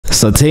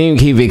So team,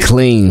 keep it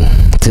clean.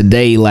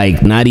 Today,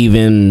 like not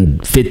even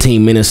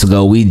 15 minutes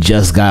ago, we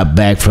just got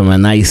back from a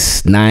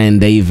nice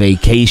 9-day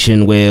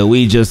vacation where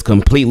we just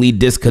completely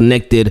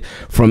disconnected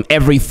from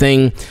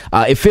everything.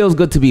 It feels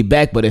good to be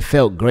back, but it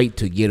felt great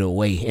to get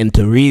away and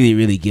to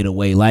really get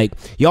away. Like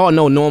y'all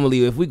know,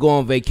 normally if we go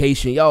on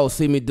vacation, y'all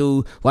see me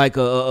do like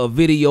a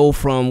video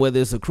from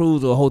whether it's a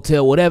cruise or a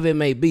hotel, whatever it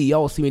may be.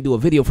 Y'all see me do a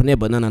video from there,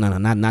 but no,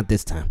 not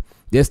this time.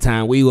 This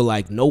time we were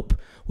like, nope.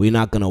 We're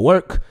not going to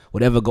work.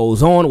 Whatever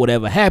goes on,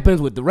 whatever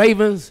happens with the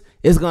Ravens,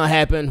 it's going to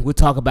happen. We'll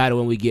talk about it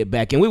when we get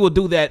back. And we will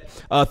do that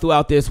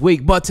throughout this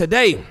week. But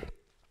today,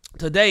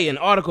 an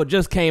article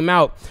just came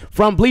out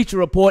from Bleacher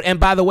Report. And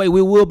by the way,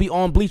 we will be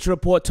on Bleacher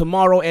Report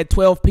tomorrow at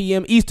 12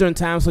 p.m. Eastern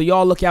time. So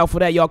y'all look out for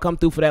that. Y'all come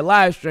through for that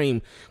live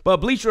stream. But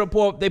Bleacher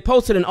Report, they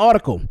posted an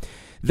article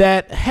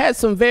that had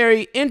some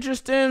very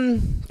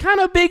interesting kind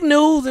of big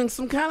news and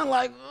some kind of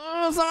like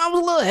something I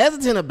was a little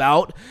hesitant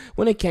about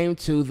when it came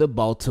to the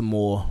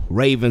Baltimore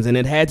Ravens. And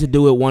it had to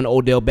do with one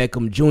Odell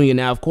Beckham Jr.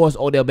 Now, of course,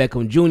 Odell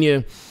Beckham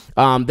Jr.,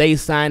 they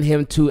signed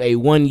him to a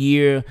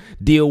 1-year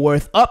deal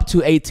worth up to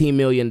 $18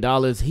 million.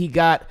 He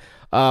got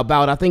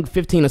about, I think,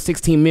 15 or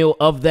 16 mil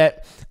of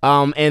that.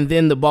 And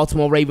then the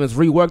Baltimore Ravens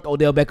reworked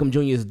Odell Beckham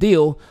Jr.'s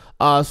deal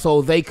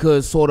so they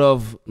could sort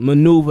of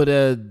maneuver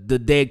the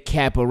dead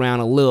cap around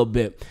a little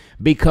bit,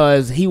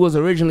 because he was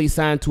originally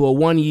signed to a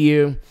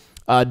 1-year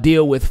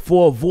deal with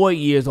 4 void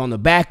years on the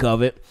back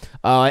of it.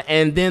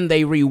 And then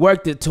they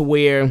reworked it to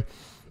where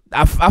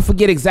I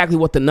forget exactly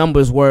what the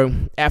numbers were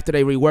after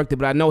they reworked it,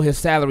 but I know his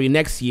salary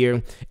next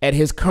year at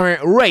his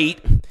current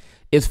rate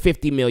is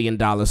 $50 million.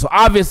 So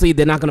obviously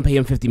they're not going to pay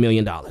him $50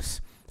 million.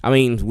 I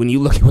mean, when you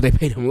look at what they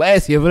paid him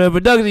last year for the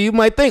production, you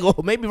might think,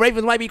 oh, maybe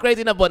Ravens might be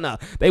crazy enough, but no,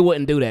 they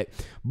wouldn't do that.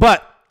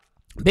 But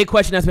big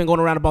question that's been going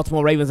around the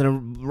Baltimore Ravens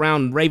and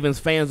around Ravens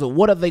fans: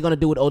 what are they going to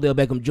do with Odell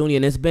Beckham Jr.?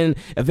 And it's been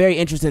a very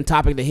interesting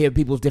topic to hear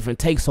people's different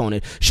takes on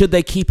it. Should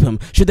they keep him?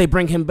 Should they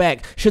bring him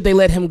back? Should they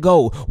let him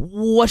go?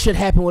 What should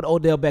happen with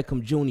Odell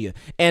Beckham Jr.?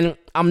 And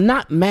I'm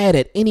not mad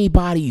at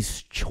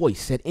anybody's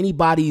choice, at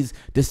anybody's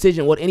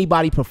decision, what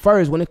anybody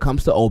prefers when it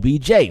comes to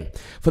OBJ.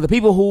 For the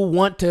people who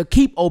want to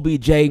keep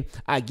OBJ,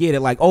 I get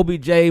it. Like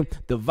OBJ,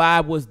 the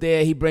vibe was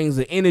there. He brings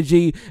the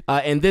energy.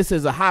 And this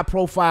is a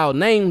high-profile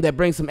name that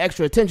brings some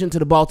extra attention to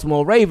the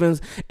Baltimore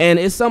Ravens. And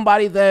it's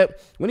somebody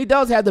that, when he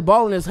does have the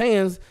ball in his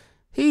hands,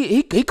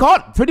 he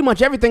caught pretty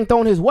much everything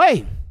thrown his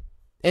way.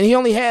 And he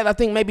only had, I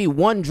think, maybe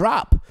 1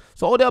 drop.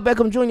 So Odell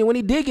Beckham Jr., when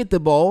he did get the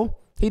ball,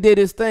 he did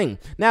his thing.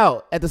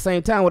 Now, at the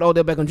same time with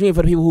Odell Beckham Jr.,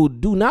 for the people who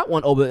do not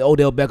want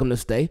Odell Beckham to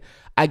stay,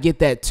 I get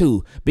that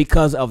too,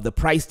 because of the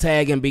price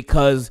tag and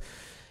because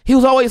he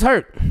was always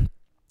hurt.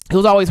 He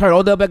was always hurt.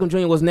 Odell Beckham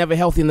Jr. was never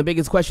healthy, and the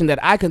biggest question that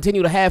I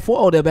continue to have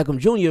for Odell Beckham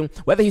Jr.,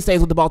 whether he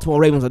stays with the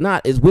Baltimore Ravens or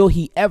not, is will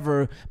he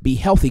ever be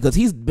healthy? Because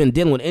he's been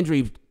dealing with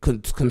injury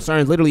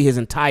concerns literally his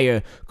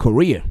entire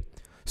career.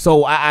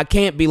 So I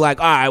can't be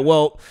like, all right,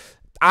 well,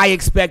 I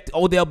expect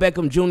Odell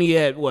Beckham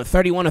Jr. at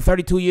 31 or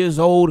 32 years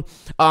old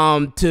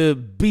to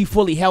be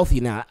fully healthy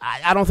now.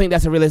 I don't think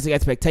that's a realistic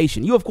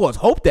expectation. You, of course,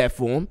 hope that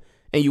for him,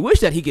 and you wish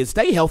that he could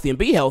stay healthy and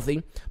be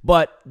healthy,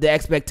 but the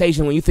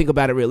expectation, when you think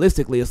about it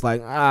realistically, it's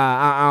like,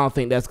 I don't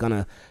think that's going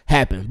to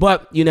happen.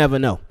 But you never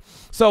know.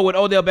 So with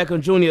Odell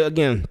Beckham Jr.,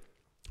 again,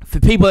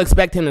 if people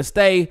expect him to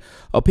stay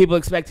or people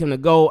expect him to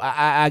go,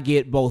 I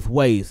get both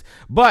ways.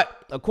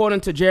 But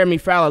according to Jeremy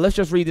Fowler, let's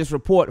just read this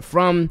report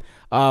from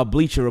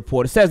Bleacher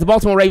Report. It says the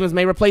Baltimore Ravens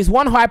may replace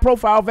one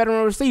high-profile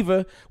veteran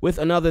receiver with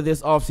another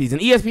this offseason.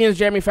 ESPN's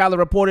Jeremy Fowler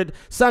reported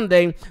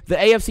Sunday the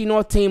AFC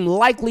North team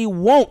likely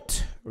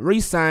won't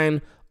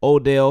re-sign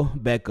Odell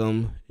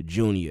Beckham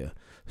Jr.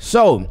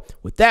 So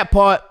with that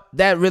part,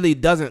 that really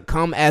doesn't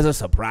come as a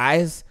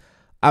surprise.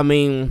 I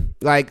mean,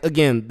 like,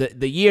 again,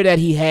 the year that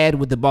he had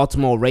with the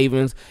Baltimore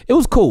Ravens, it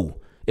was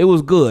cool. It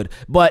was good.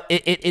 But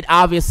it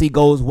obviously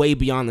goes way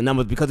beyond the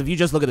numbers, because if you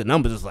just look at the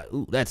numbers, it's like,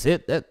 ooh, that's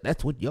it?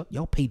 That's what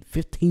y'all paid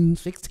 15,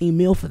 16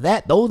 mil for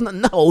that? No,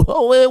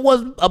 it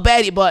was a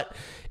baddie, but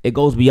it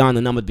goes beyond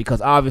the numbers, because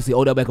obviously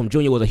Odell Beckham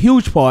Jr. was a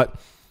huge part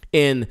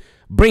in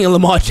bringing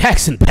Lamar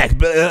Jackson back,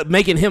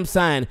 making him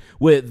sign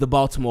with the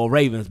Baltimore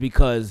Ravens,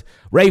 because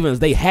Ravens,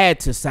 they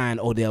had to sign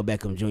Odell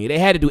Beckham Jr. They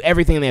had to do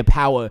everything in their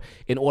power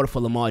in order for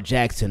Lamar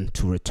Jackson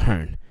to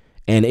return,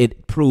 and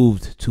it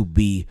proved to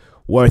be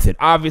worth it.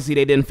 Obviously,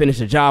 they didn't finish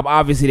the job.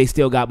 Obviously, they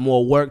still got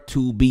more work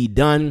to be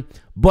done,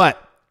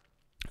 but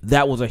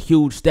that was a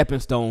huge stepping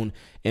stone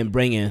in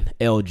bringing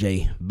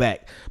LJ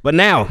back. But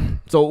now,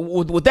 so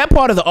with that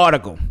part of the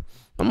article,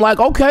 I'm like,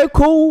 okay,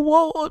 cool,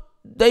 well,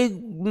 they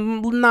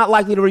not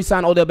likely to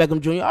re-sign Odell Beckham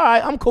Jr. All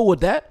right, I'm cool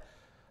with that.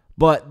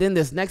 But then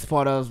this next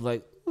part, I was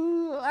like,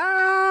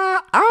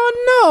 I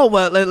don't know.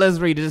 But let's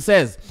read it. It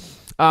says,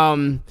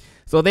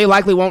 so they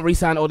likely won't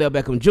re-sign Odell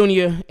Beckham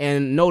Jr.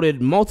 and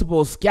noted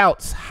multiple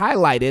scouts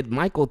highlighted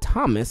Michael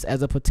Thomas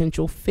as a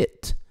potential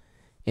fit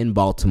in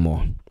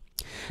Baltimore.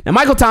 Now,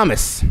 Michael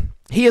Thomas,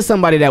 he is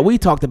somebody that we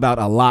talked about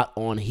a lot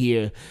on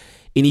here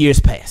in years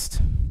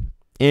past,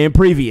 in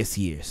previous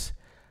years.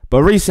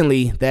 But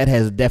recently, that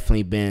has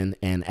definitely been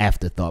an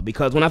afterthought,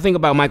 because when I think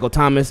about Michael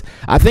Thomas,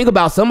 I think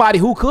about somebody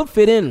who could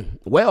fit in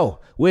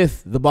well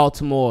with the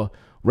Baltimore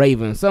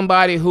Ravens,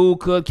 somebody who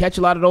could catch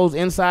a lot of those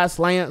inside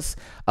slants.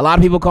 A lot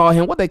of people call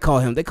him, what they call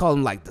him? They call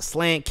him like the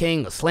slant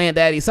king or slant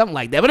daddy, something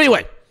like that. But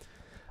anyway,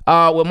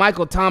 with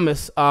Michael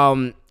Thomas,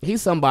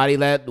 he's somebody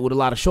that with a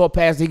lot of short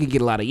passes, he can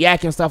get a lot of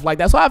yak and stuff like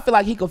that. So I feel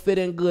like he could fit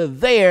in good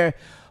there.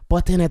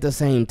 But then at the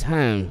same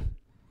time,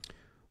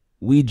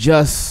 we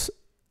just,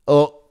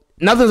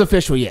 nothing's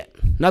official yet.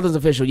 Nothing's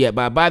official yet.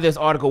 But by this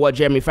article, what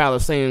Jeremy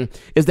Fowler's saying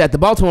is that the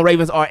Baltimore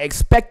Ravens are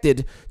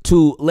expected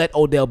to let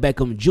Odell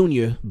Beckham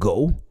Jr.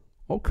 go.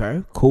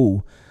 Okay,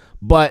 cool.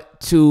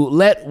 But to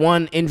let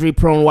one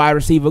injury-prone wide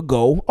receiver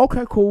go,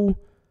 okay, cool.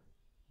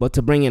 But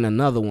to bring in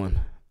another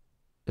one,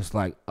 it's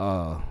like,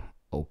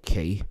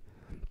 okay.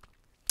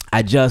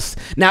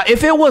 Now,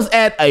 if it was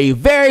at a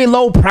very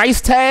low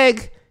price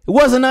tag, it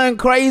wasn't nothing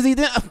crazy,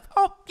 then,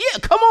 oh, yeah,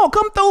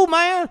 come through,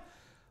 man.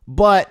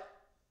 But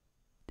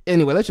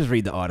anyway, let's just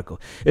read the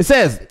article. It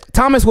says,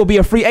 Thomas will be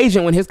a free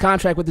agent when his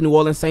contract with the New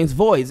Orleans Saints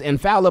voids,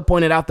 and Fowler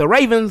pointed out the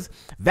Ravens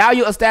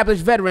value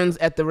established veterans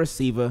at the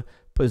receiver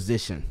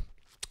position.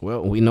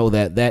 Well, we know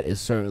that that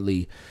is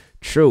certainly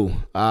true.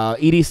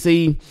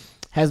 EDC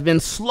has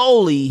been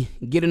slowly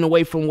getting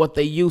away from what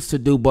they used to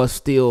do, but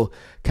still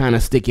kind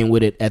of sticking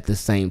with it at the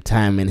same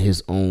time in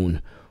his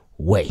own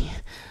way.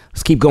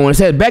 Let's keep going. It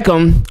said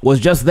Beckham was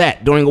just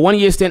that during a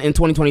one-year stint in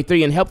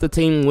 2023 and helped the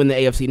team win the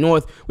AFC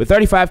North with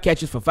 35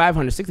 catches for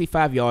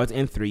 565 yards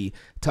and 3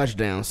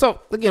 touchdowns. So,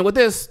 again, with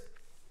this,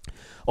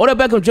 Odell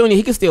Beckham Jr.,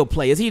 he can still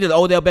play. Is he the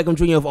Odell Beckham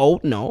Jr. of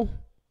old? No.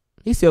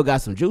 He still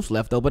got some juice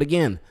left, though. But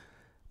again,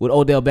 with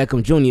Odell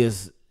Beckham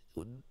Jr.,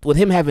 with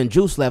him having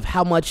juice left,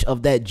 how much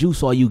of that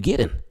juice are you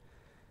getting?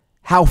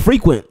 How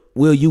frequent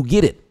will you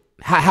get it?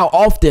 How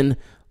often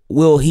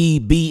will he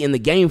be in the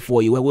game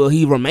for you? Will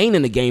he remain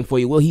in the game for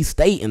you? Will he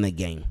stay in the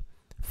game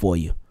for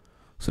you?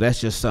 So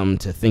that's just something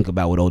to think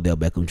about with Odell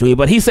Beckham Jr.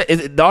 But he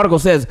said, the article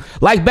says,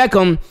 like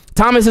Beckham,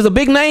 Thomas is a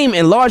big name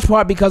in large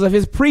part because of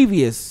his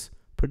previous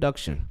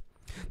production.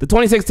 The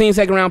 2016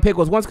 second-round pick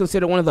was once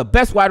considered one of the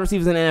best wide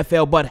receivers in the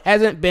NFL, but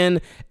hasn't been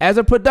as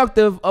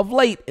productive of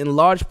late, in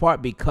large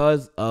part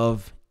because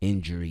of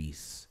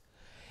injuries.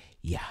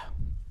 Yeah,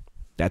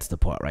 that's the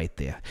part right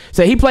there.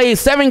 So he played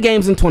 7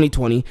 games in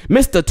 2020,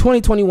 missed the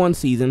 2021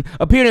 season,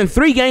 appeared in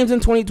 3 games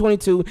in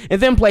 2022, and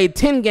then played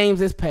 10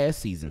 games this past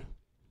season.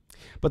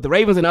 But the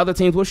Ravens and other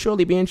teams will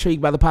surely be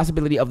intrigued by the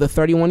possibility of the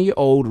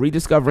 31-year-old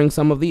rediscovering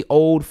some of the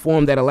old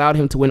form that allowed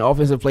him to win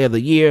Offensive Player of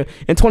the Year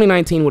in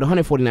 2019 with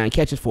 149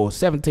 catches for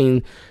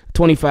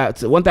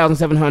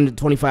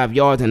 1,725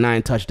 yards and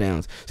 9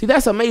 touchdowns. See,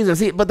 that's amazing.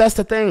 See, but that's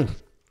the thing.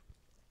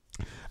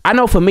 I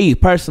know for me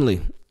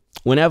personally,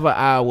 whenever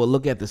I will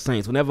look at the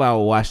Saints, whenever I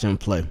will watch them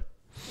play,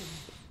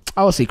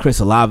 I will see Chris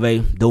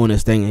Olave doing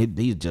his thing.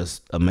 He's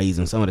just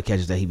amazing. Some of the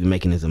catches that he be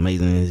making is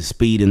amazing. His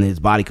speed and his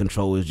body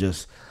control is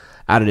just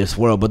out of this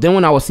world. But then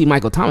when I would see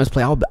Michael Thomas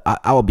play,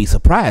 I would be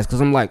surprised because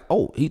I'm like,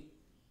 oh,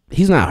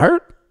 he's not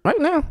hurt right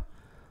now.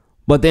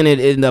 But then it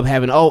ended up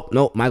having, oh,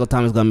 no, Michael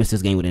Thomas going to miss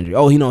this game with injury.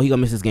 Oh, he's going to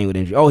miss this game with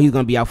injury. Oh, he's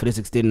going to be out for this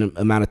extended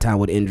amount of time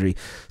with injury.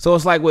 So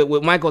it's like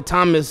with Michael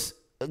Thomas,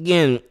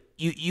 again,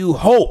 you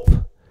hope.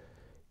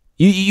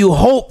 You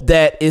hope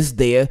that it's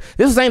there.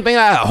 This is the same thing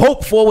I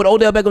hoped for with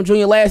Odell Beckham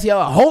Jr. last year.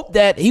 I hope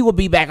that he will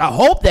be back. I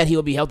hope that he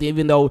will be healthy,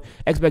 even though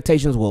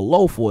expectations were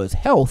low for his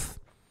health.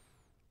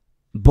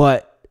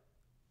 But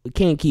we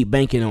can't keep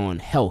banking on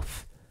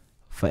health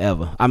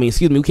forever. We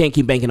can't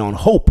keep banking on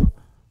hope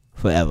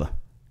forever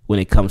when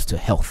it comes to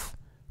health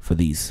for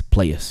these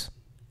players.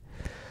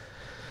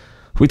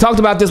 We talked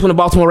about this when the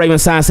Baltimore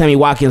Ravens signed Sammy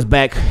Watkins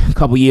back a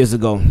couple years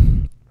ago.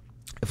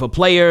 If a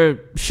player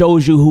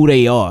shows you who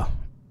they are,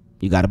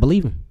 you got to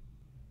believe him.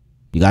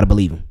 You got to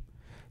believe him.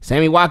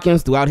 Sammy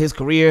Watkins, throughout his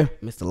career,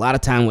 missed a lot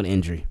of time with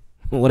injury.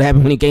 What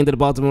happened when he came to the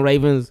Baltimore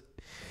Ravens?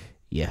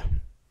 Yeah.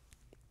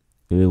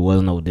 It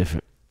was no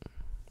different.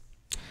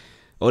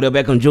 Odell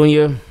Beckham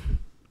Jr.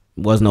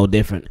 was no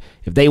different.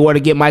 If they were to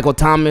get Michael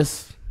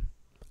Thomas,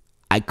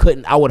 I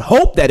would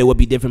hope that it would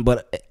be different,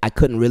 but I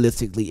couldn't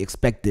realistically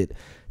expect it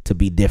to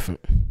be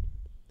different.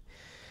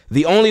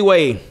 The only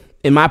way,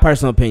 in my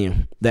personal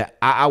opinion, that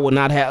I would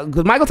not have,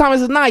 because Michael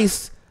Thomas is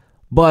nice,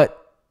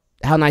 but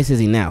how nice is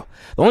he now?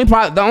 The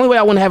only way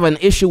I wouldn't have an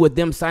issue with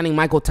them signing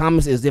Michael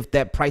Thomas is if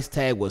that price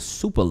tag was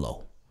super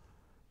low.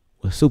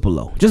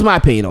 Just my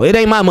opinion, though. It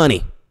ain't my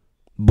money,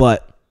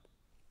 but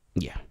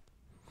yeah.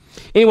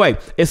 Anyway,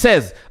 it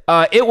says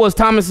it was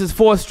Thomas's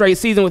 4th straight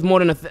season with more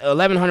than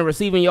 1,100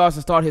 receiving yards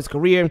to start his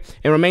career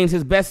and remains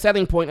his best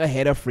selling point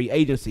ahead of free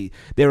agency.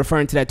 They're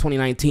referring to that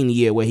 2019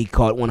 year where he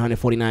caught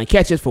 149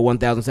 catches for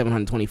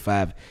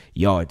 1,725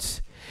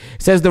 yards.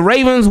 It says the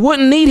Ravens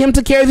wouldn't need him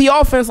to carry the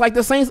offense like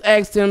the Saints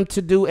asked him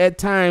to do at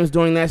times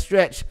during that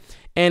stretch,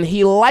 and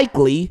he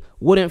likely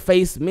wouldn't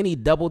face many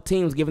double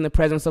teams given the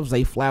presence of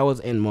Zay Flowers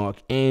and Mark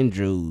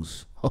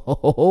Andrews.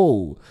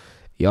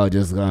 Y'all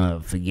just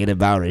gonna forget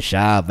about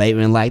Rashad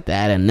Bateman like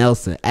that and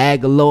Nelson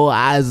Aguilar,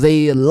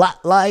 Isaiah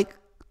Lot. Like,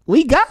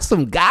 we got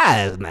some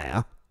guys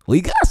now.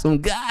 We got some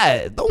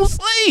guys. Don't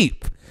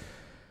sleep.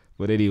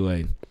 But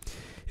anyway,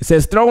 it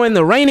says throw in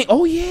the reigning.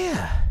 Oh,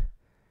 yeah.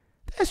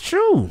 That's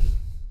true.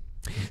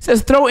 It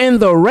says throw in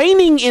the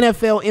reigning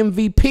NFL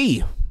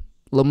MVP,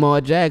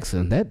 Lamar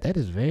Jackson. That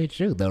is very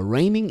true. The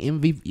reigning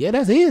MVP. Yeah,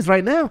 that's his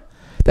right now.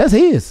 That's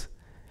his.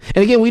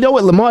 And again, we know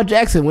what Lamar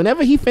Jackson,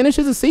 whenever he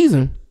finishes a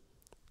season,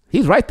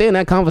 he's right there in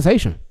that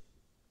conversation.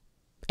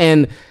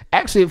 And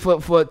actually,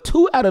 for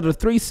 2 out of the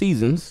 3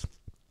 seasons,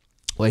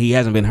 well, he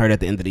hasn't been hurt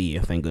at the end of the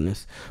year, thank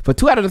goodness. For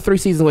 2 out of the 3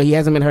 seasons where he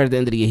hasn't been hurt at the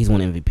end of the year, he's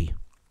won MVP.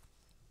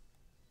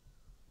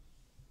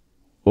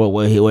 Or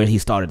where he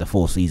started the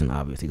full season,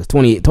 obviously. Because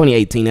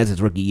 2018, that's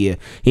his rookie year.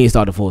 He didn't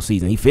start the full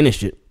season. He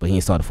finished it, but he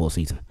didn't start the full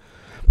season.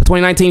 But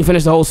 2019,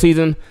 finished the whole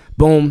season.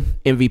 Boom,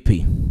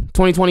 MVP.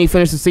 2020,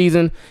 finished the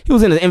season. He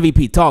was in the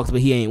MVP talks,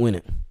 but he ain't win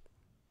it.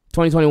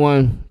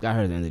 2021, got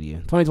hurt at the end of the year.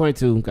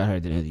 2022, got hurt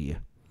at the end of the year.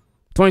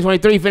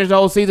 2023, finished the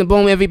whole season.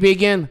 Boom, MVP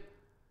again.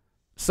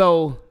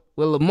 So,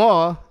 with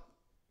Lamar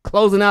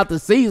closing out the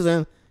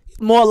season, he's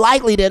more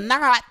likely than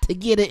not to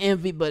get an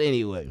MVP. But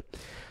anyway,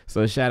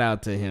 so shout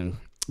out to him.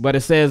 But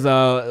it says,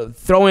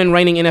 throw in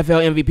reigning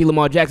NFL MVP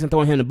Lamar Jackson,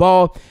 throwing him the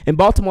ball. And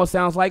Baltimore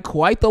sounds like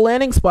quite the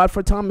landing spot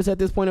for Thomas at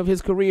this point of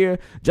his career,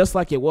 just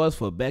like it was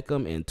for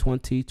Beckham in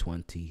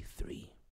 2023.